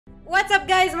What's up,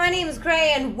 guys? My name is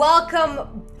Gray, and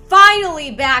welcome finally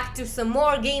back to some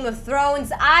more Game of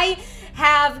Thrones. I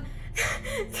have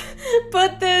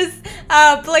put this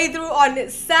playthrough on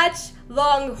such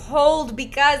long hold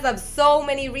because of so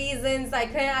many reasons.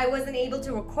 I wasn't able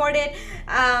to record it.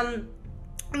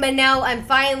 But now I'm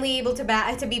finally able to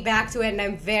be back to it, and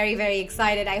I'm very, very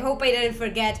excited. I hope I didn't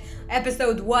forget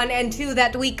episode 1 and 2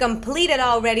 that we completed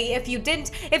already. If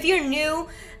you're new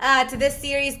to this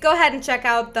series, go ahead and check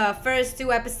out the first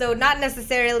 2 episodes, not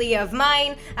necessarily of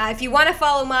mine. If you want to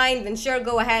follow mine, then sure,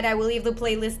 go ahead. I will leave the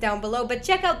playlist down below, but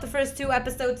check out the first 2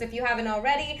 episodes if you haven't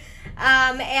already.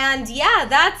 And yeah,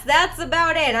 that's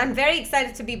about it. I'm very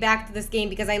excited to be back to this game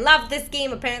because I love this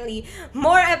game. Apparently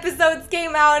more episodes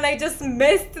came out and I just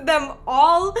missed them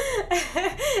all.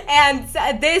 And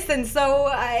so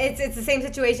it's the same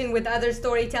situation with other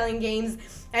storytelling games.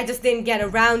 I just didn't get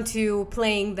around to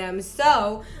playing them.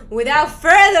 So without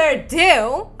further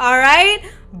ado, alright,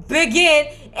 begin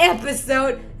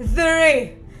episode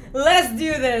 3. Let's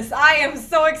do this. I am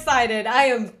so excited.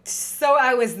 I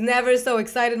was never so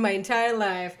excited my entire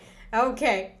life.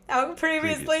 Okay.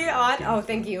 Previously on... Oh,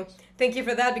 thank you. Thank you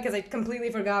for that because I completely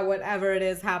forgot whatever it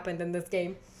is happened in this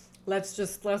game. Let's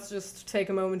just take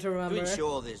a moment to remember. To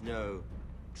ensure there's no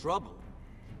trouble.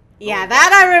 Yeah,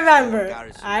 that I remember.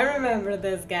 I remember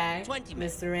this guy,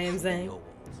 Mr. Ramsay.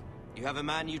 You have a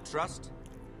man you trust?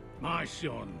 My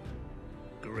son,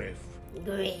 Griff.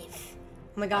 Griff.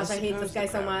 Oh my gosh, I hate this guy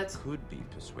so much. Could be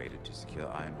persuaded to secure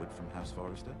Ironwood from House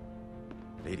Forrester.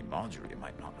 Lady Marjorie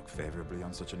might not look favorably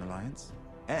on such an alliance,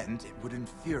 and it would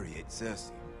infuriate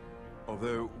Cersei.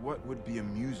 Although what would be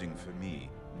amusing for me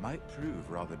might prove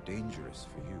rather dangerous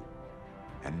for you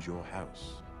and your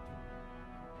house.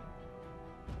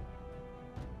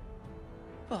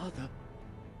 Father,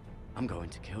 I'm going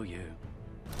to kill you.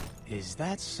 Is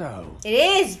that so? It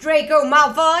is, Draco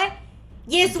Malfoy!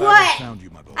 Guess what?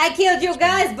 I killed you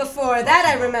guys before, that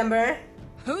I remember.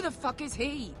 Who the fuck is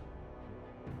he?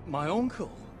 My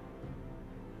uncle.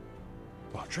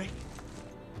 Roderick?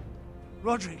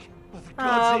 Roderick?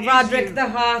 Oh, Roderick the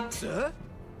Hot. Sir?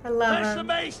 I love Fetch the him.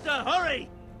 Maester, hurry!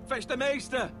 Fetch the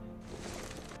Maester!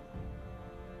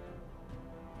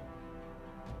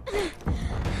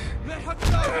 Let her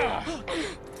go!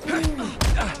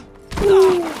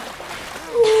 Ooh,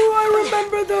 I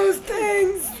remember those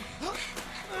things.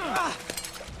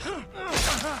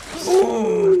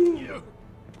 Ooh.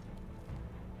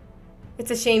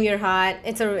 It's a shame you're hot.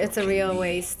 It's a real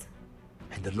waste.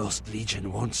 And the Lost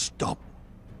Legion won't stop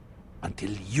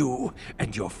until you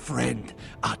and your friend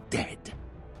are dead.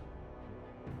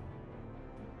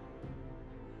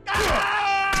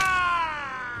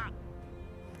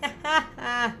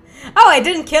 Oh, I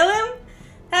didn't kill him?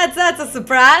 That's a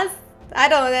surprise.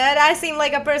 I seem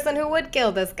like a person who would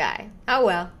kill this guy. Oh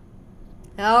well.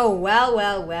 Oh, well.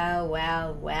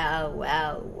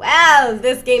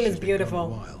 This game is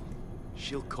beautiful.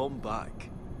 She'll come back.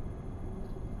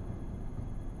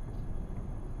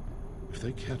 If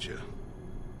they catch her,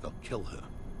 they'll kill her.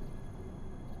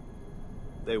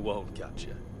 They won't catch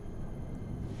her.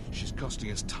 She's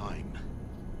costing us time.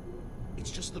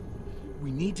 It's just that we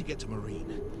need to get to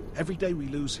Marine. Every day we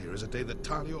lose here is a day that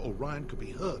Talia or Ryan could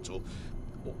be hurt, or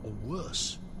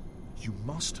worse. You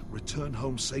must return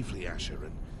home safely, Asher,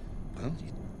 and, well,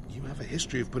 you have a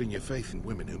history of putting your faith in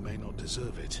women who may not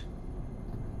deserve it.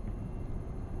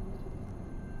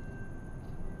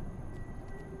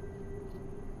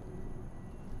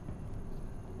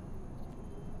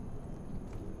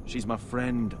 She's my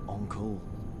friend, Uncle.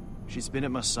 She's been at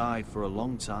my side for a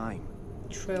long time.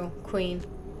 True, Queen.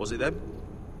 Was it them?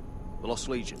 The Lost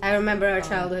Legion? I remember our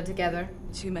childhood together.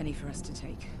 Too many for us to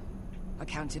take. I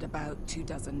counted about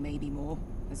 24, maybe more,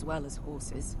 as well as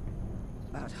horses.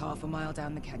 About half a mile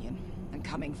down the canyon, and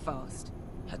coming fast.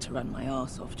 Had to run my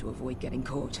arse off to avoid getting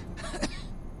caught.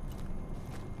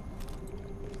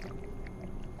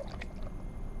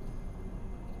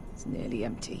 It's nearly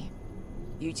empty.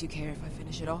 You two care if I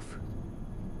finish it off?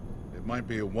 It might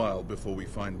be a while before we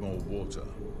find more water.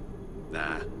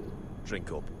 Nah.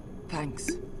 Drink up. Thanks.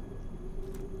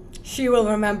 She will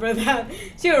remember that.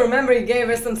 She'll remember you gave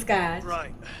her some scotch.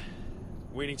 Right.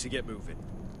 We need to get moving.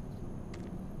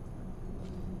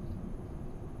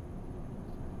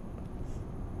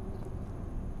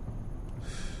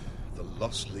 The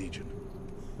Lost Legion.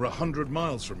 We're 100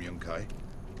 miles from Yunkai.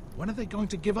 When are they going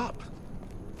to give up?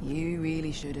 You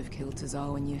really should have killed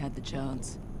Tazar when you had the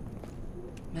chance.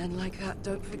 Men like that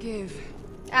don't forgive.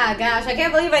 Ah, gosh, I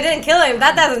can't believe I didn't kill him.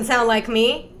 That doesn't sound like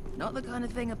me. Not the kind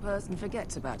of thing a person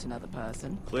forgets about another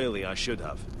person. Clearly I should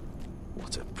have.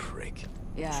 What a prick.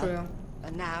 Yeah. True.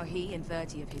 And now he and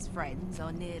 30 of his friends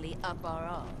are nearly up our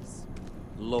arse.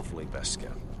 Lovely,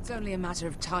 Beskha. It's only a matter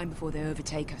of time before they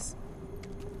overtake us.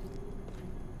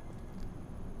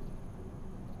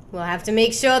 We'll have to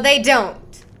make sure they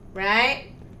don't, right?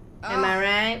 Am I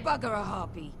right? Bugger a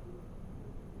harpy.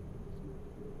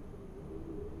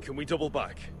 Can we double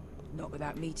back? Not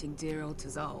without meeting dear old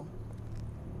Tazal.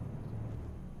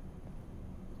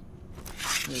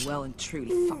 We're well and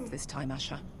truly fucked this time,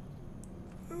 Asher.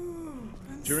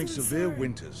 During severe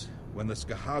winters, when the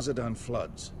Skahazadan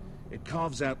floods, it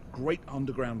carves out great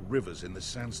underground rivers in the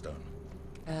sandstone.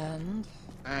 And?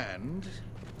 And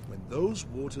when those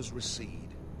waters recede,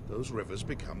 those rivers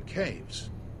become caves.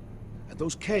 And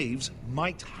those caves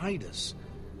might hide us,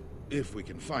 if we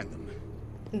can find them.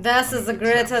 Das ist a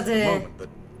great idea. But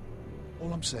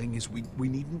all I'm saying is we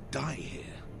needn't die here.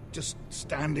 Just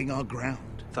standing our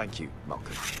ground. Thank you,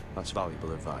 Malcolm. That's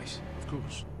valuable advice. Of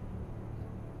course.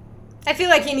 I feel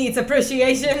like he needs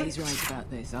appreciation. He's right about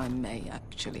this. I may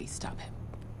actually stab him.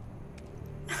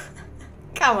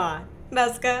 Come on,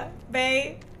 Beskha,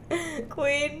 Bay,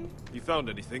 Queen. You found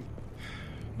anything?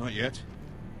 Not yet.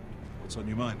 What's on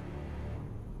your mind?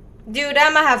 Dude,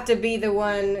 I'ma have to be the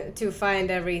one to find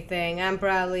everything. I'm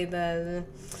probably the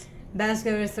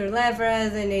Beskha Mr.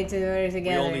 Lefras. They need to work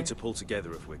together. We all need to pull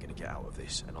together if we're going to get out of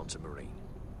this and onto Marine.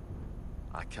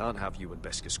 I can't have you and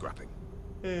Beskha scrapping.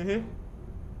 Mm-hmm.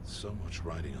 So much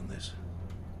riding on this.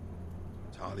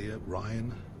 Talia,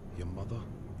 Ryan, your mother.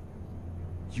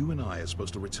 You and I are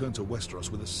supposed to return to Westeros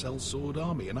with a sellsword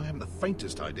army, and I haven't the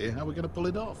faintest idea how we're going to pull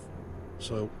it off.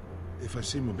 So, if I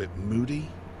seem a bit moody,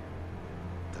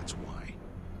 that's why.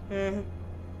 Mm-hmm.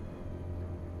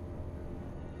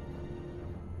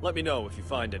 Let me know if you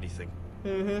find anything.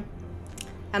 Mm-hmm.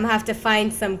 I'm gonna have to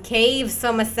find some caves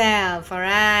for myself,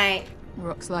 alright?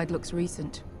 Rockslide looks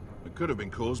recent. It could have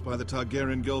been caused by the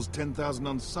Targaryen girls' 10,000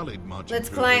 Unsullied marching. Let's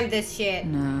through climb the- this shit.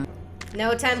 No.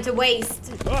 No time to waste.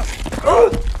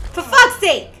 For fuck's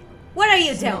sake! What are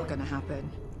you It's doing? not gonna happen.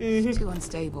 It's too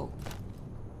unstable.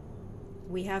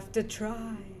 We have to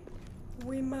try.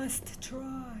 We must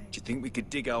try. Do you think we could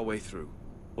dig our way through?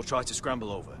 Or try to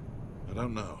scramble over? I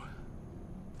don't know.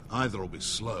 Either will be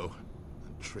slow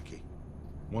and tricky.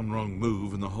 One wrong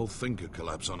move and the whole thing could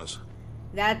collapse on us.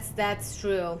 That's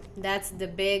true. That's the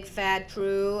big fat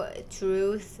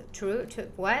truth.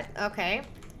 What? Okay.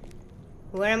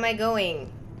 Where am I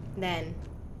going then?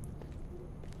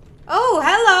 Oh,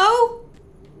 hello,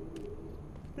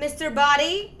 Mr.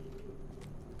 Body.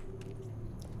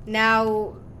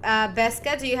 Now,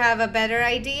 Beskha, do you have a better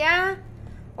idea?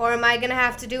 Or am I gonna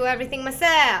have to do everything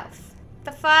myself?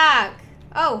 The fuck?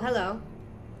 Oh, hello.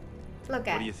 Look What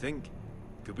at do you think?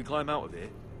 Could we climb out of here?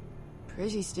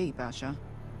 Pretty steep, Asher.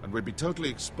 And we'd be totally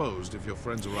exposed if your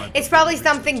friends arrived. It's before probably we reached the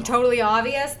something top. totally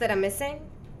obvious that I'm missing.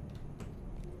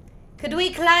 Could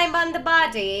we climb on the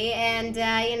body and,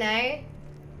 you know,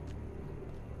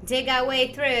 dig our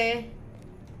way through?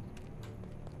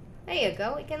 There you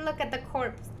go. We can look at the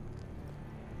corpse.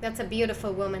 That's a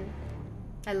beautiful woman.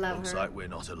 I love Looks her. like we're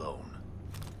not alone.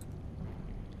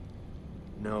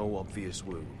 No obvious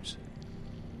wounds.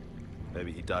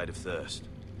 Maybe he died of thirst.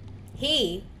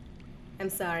 He? I'm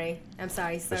sorry. I'm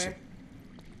sorry, sir. Listen.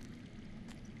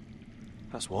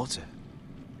 That's water.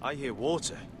 I hear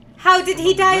water. How did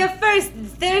he die of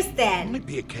thirst then? Might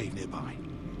be a cave nearby.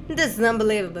 This is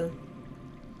unbelievable.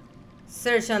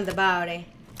 Search on the body.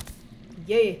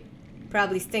 Yeah.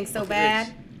 Probably stinks so Look at bad.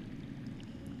 this.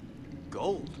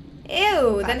 Gold.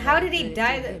 Ew, then how did he Really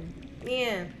die? did him.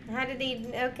 Yeah, how did he?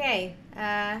 Okay,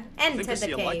 I enter think I the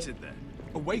see a light cave. in there.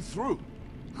 A way through.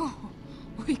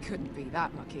 We couldn't be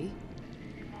that lucky.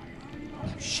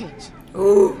 Oh, shit.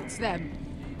 Ooh. It's them.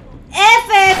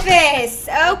 FFS!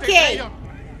 Okay!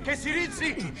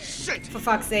 Shit! For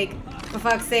fuck's sake. For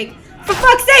fuck's sake. For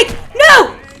fuck's sake!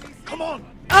 No! Come on!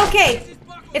 Okay.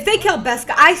 If they kill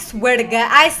Beskha, I swear to God.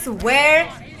 I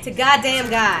swear to goddamn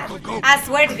God. I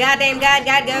swear to goddamn God.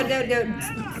 God,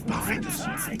 go. Behind us.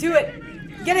 Do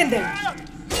it. Get in there.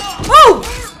 Oh!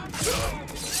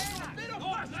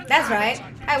 That's right.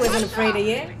 I wasn't afraid of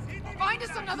you. Find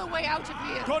us another way out of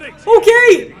here. Got it!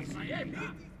 Okay!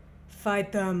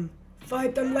 Fight them.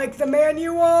 Fight them like the man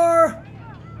you are.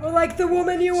 Or like the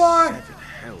woman you are. What the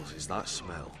hell is that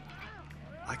smell?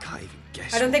 I can't even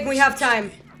guess. I don't think we have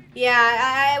time.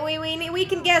 Yeah, we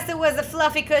can guess it was a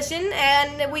fluffy cushion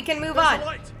and we can move on.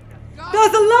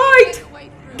 There's a light!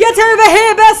 Get over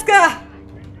here, Beskha!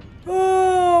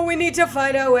 Oh, we need to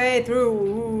find our way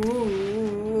through.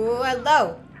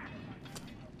 Hello.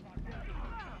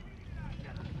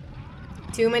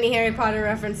 Too many Harry Potter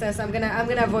references. I'm gonna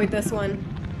avoid this one.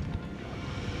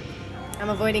 I'm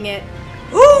avoiding it.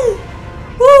 Ooh!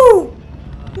 Ooh!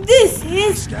 This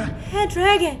is a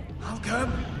dragon.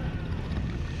 Malcolm!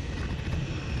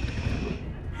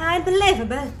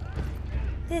 Unbelievable.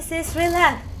 This is real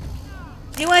love.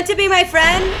 Do you want to be my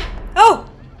friend? Oh!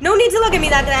 No need to look at me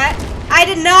like that. I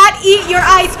did not eat your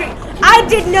ice cream. I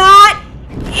did not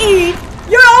eat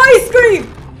your ice cream!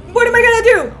 What am I gonna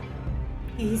do?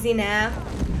 Easy now.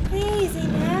 Easy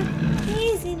now.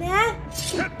 Easy now.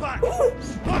 Ooh.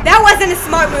 That wasn't a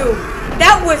smart move.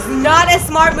 That was not a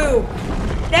smart move.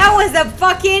 That was a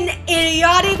fucking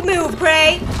idiotic move,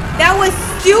 Prey. That was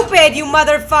stupid, you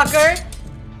motherfucker.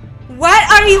 What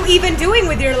are you even doing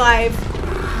with your life?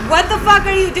 What the fuck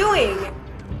are you doing?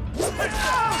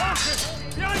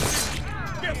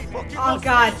 Oh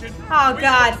god. Oh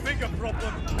god.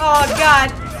 Oh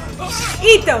god.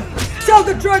 Eat them. Tell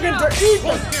the dragon to eat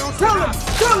them.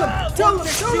 Tell him.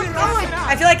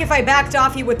 I feel like if I backed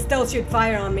off, he would still shoot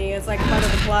fire on me. It's like part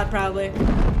of the plot, probably.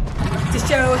 To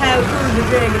show how cool the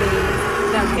dragon is.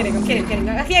 No, I'm kidding. Okay.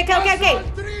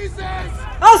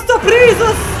 Hasta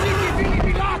prisas!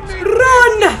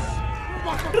 Run!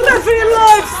 Run for your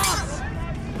lives!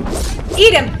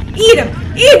 Eat him,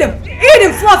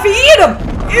 Fluffy, eat him!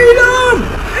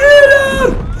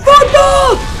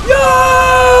 Football!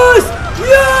 Yes!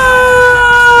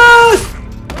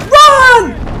 Run!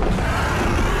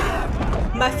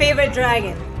 My favorite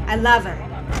dragon. I love him.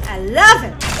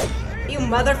 You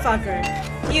motherfucker.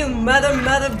 You mother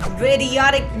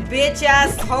idiotic bitch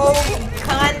ass hoe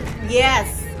cunt.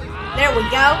 Yes. There we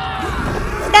go.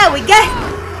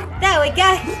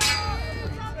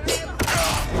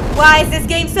 Why is this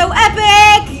game so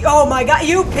epic? Oh my god,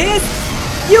 you pissed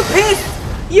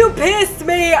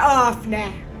me off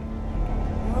now.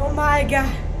 Oh my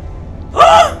god.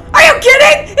 Are you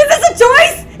kidding? Is this a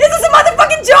choice? Is this a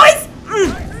motherfucking choice?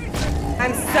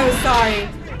 I'm so sorry.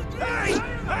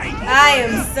 I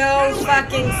am so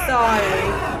fucking sorry.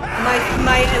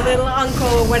 My little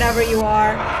uncle or whatever you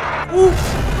are. Ooh.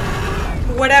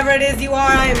 Whatever it is you are,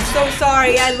 I am so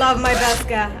sorry. I love my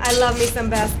Beska. I love me some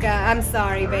Beska. I'm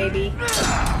sorry, baby.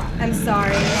 I'm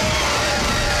sorry.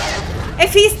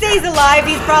 If he stays alive,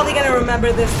 he's probably gonna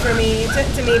remember this to me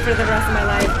for the rest of my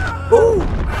life. Ooh!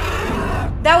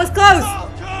 That was close!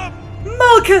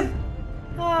 Malcolm!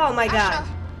 Oh my god.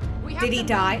 Did he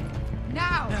die?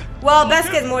 Now! Well,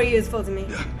 Beska is more useful to me.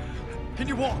 Can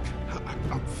you walk?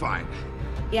 I'm fine.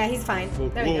 Yeah, he's fine.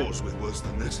 Fought There we go. wars with worse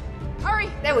than this. Hurry!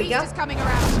 There we go. Is coming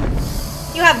around.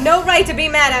 You have no right to be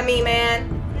mad at me, man.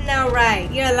 No right.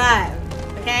 You're alive.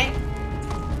 Okay?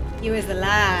 You is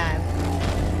alive.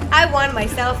 I won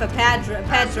myself a pet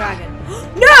dragon.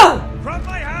 No!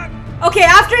 Okay,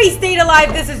 after he stayed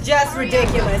alive, this is just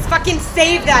ridiculous. Fucking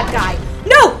save that guy.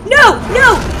 No!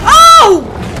 Oh!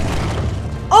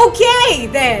 Okay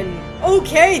then.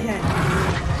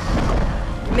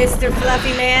 Mr.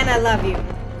 Fluffy Man, I love you.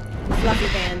 Fluffy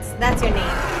Pants, that's your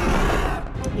name.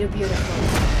 You're beautiful.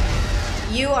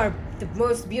 You are the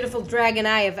most beautiful dragon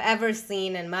I have ever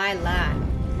seen in my life.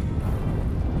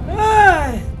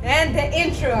 And the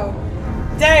intro.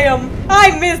 Damn,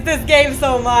 I missed this game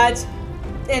so much.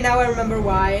 And now I remember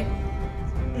why.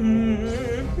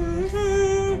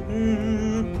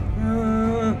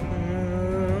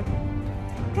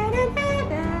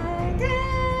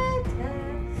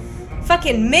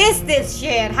 Fucking missed this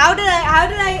shit. How did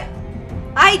I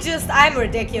I'm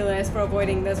ridiculous for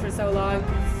avoiding this for so long.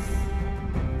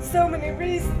 So many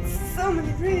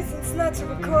reasons not to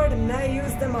record, and I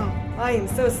used them all. I am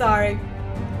so sorry.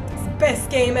 It's the best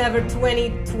game ever,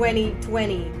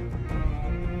 2020.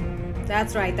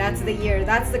 That's right, that's the year.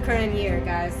 That's the current year,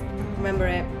 guys. Remember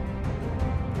it.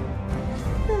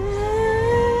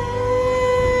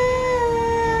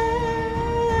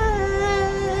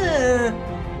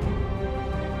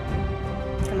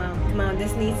 Come on,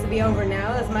 this needs to be over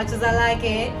now, as much as I like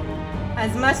it.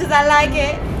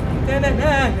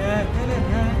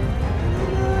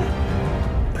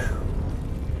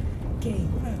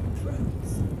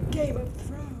 Game of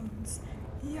Thrones.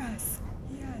 Yes.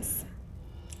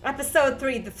 Episode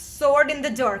 3, The Sword in the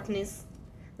Darkness.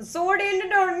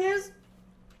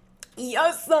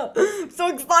 Yes, I'm so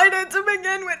excited to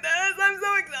begin with this. I'm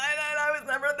so excited. I was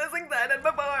never this excited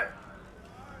before.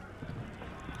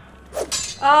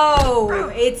 Oh,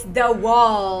 it's the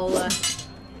wall.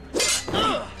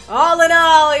 All in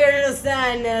all, you're just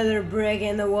another brick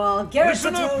in the wall.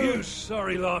 Listen up, you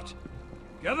sorry lot.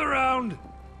 Gather round.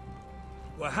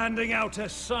 We're handing out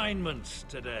assignments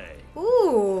today.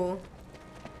 Ooh.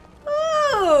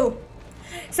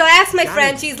 So I asked my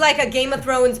friend, she's like a Game of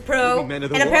Thrones pro, and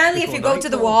apparently if you go to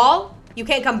the wall, you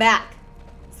can't come back.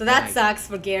 So that sucks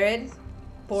for Garrett.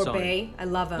 Poor Sorry. Bay. I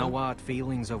love him. No hard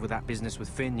feelings over that business with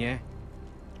Finn, yeah?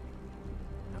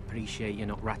 I appreciate you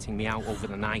not ratting me out over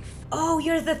the knife. Oh,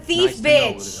 you're the thief, Nice to know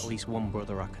there's bitch. at least one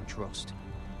brother I can trust.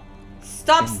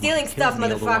 Stop Finn stealing would kill stuff, me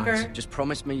otherwise. motherfucker. Just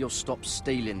promise me you'll stop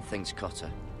stealing things, Cutter.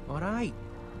 Alright,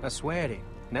 I swear it.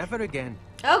 Never again.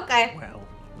 Okay. Well,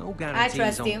 no I guarantees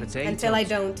trust on you potatoes until I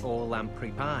don't. or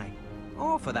lamprey pie.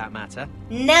 Or for that matter.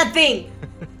 Nothing.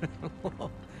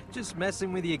 Just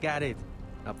messing with you, Garrett.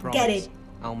 I promise. Get it.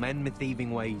 I'll mend my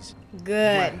thieving ways.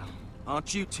 Good. Well,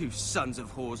 aren't you two sons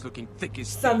of whores looking thick as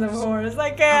Sons of thieves? whores.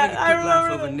 I can't. Having I a good laugh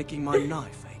remember over that. nicking my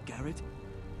knife, eh, Garrett?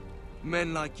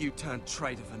 Men like you turn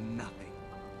traitor for nothing.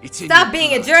 It's in Stop your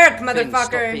being a blood. jerk, Finn,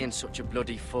 stop motherfucker. being such a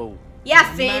bloody fool.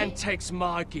 Yeah, If a man Finn. takes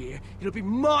my gear, it'll be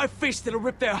my fist that'll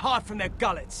rip their heart from their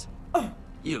gullets.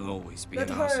 You'll always be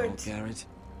That an asshole, hurt. Garrett.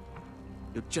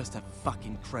 You're just a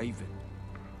fucking craven.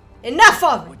 Enough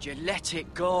of it. Would you let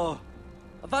it go?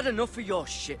 I've had enough of your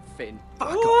shit, Finn.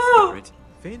 Fuck Ooh. off, Garrett.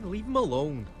 Finn, leave him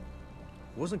alone.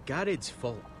 It wasn't Garrett's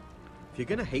fault. If you're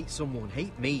gonna hate someone,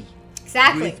 hate me.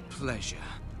 Exactly. With pleasure.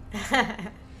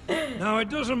 Now, it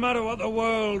doesn't matter what the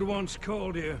world once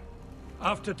called you.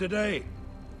 After today,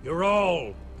 you're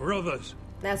all brothers.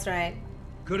 That's right.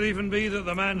 Could even be that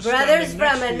the man Brothers standing from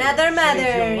next to you another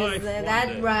saves your mother. life one That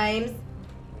day. rhymes.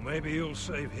 Or maybe you'll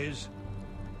save his.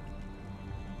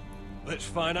 Let's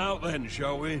find out then,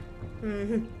 shall we?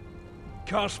 Mm-hmm.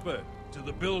 Casper to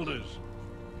the builders.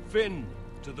 Finn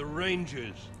to the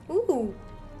rangers. Ooh.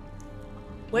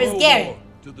 Where's Lowmore Garrett?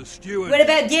 to the stewards. What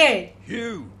about Garrett?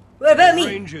 Hugh What to about the me?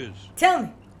 rangers. Tell me.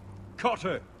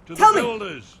 Cotter to Tell the me.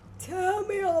 builders. Tell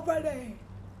me already.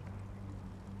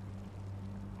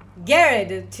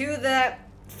 Garrett to the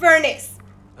furnace.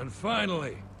 And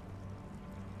finally,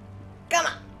 Come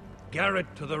on.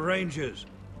 Garrett to the rangers.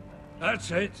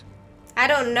 That's it. I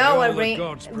don't May know all what the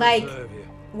gods like. preserve you.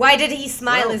 Why did he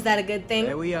smile? Well, Is that a good thing?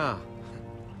 There we are.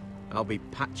 I'll be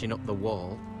patching up the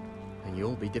wall, and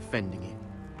you'll be defending it.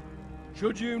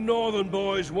 Should you northern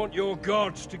boys want your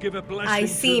gods to give a blessing I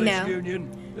see to this now.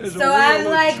 union, there's a So I'm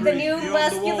willow like the tree new beyond the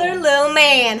muscular wall. little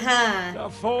man, huh? Now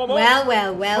form up. Well,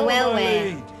 well, well, Follow well, my well.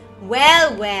 lead.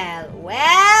 Well, well,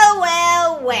 well,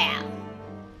 well, well.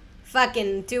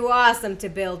 Fucking too awesome to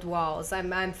build walls.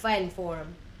 I'm fighting for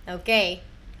him. Okay.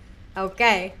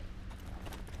 Okay.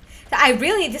 So I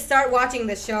really need to start watching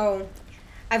the show.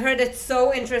 I've heard it's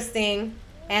so interesting,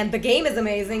 and the game is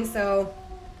amazing, so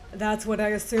that's what I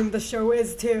assume the show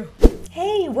is too.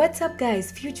 Hey, what's up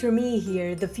guys? Future Me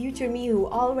here, the future me who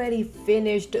already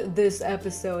finished this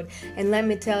episode. And let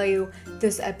me tell you,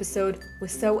 this episode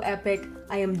was so epic,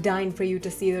 I am dying for you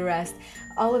to see the rest.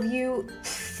 All of you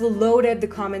flooded the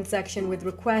comment section with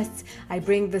requests. I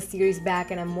bring the series back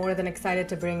and I'm more than excited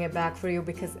to bring it back for you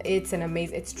because it's an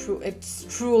amazing, it's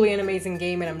truly an amazing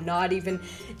game, and I'm not even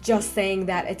just saying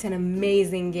that, it's an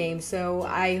amazing game. So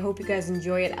I hope you guys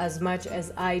enjoy it as much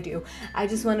as I do. I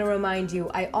just want to remind you,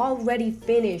 I already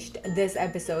finished this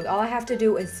episode. All I have to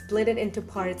do is split it into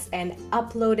parts and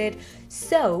upload it.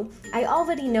 So I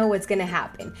already know what's gonna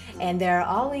happen. And there are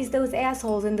always those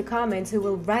assholes in the comments who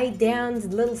will write down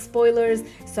little spoilers.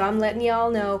 So I'm letting y'all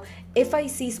know, if I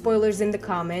see spoilers in the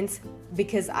comments,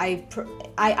 because I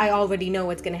already know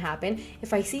what's gonna happen.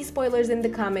 If I see spoilers in the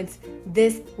comments,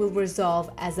 this will resolve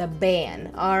as a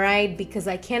ban, alright? Because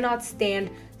I cannot stand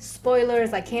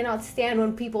spoilers. I cannot stand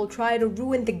when people try to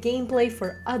ruin the gameplay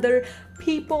for other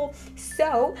people.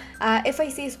 So if I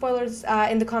see spoilers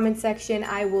in the comment section,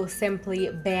 I will simply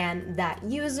ban that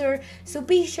user. So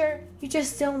be sure you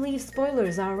just don't leave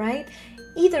spoilers, alright?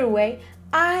 Either way,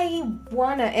 I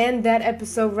wanna end that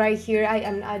episode right here.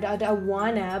 I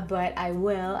wanna, but I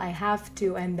will. I have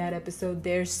to end that episode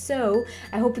there. So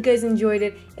I hope you guys enjoyed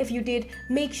it. If you did,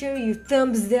 make sure you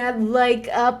thumbs that like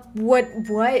up. What?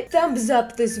 Thumbs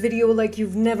up this video like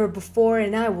you've never before,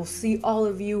 and I will see all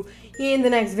of you in the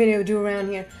next video do around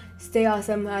here. Stay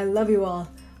awesome. I love you all.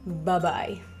 Bye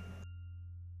bye.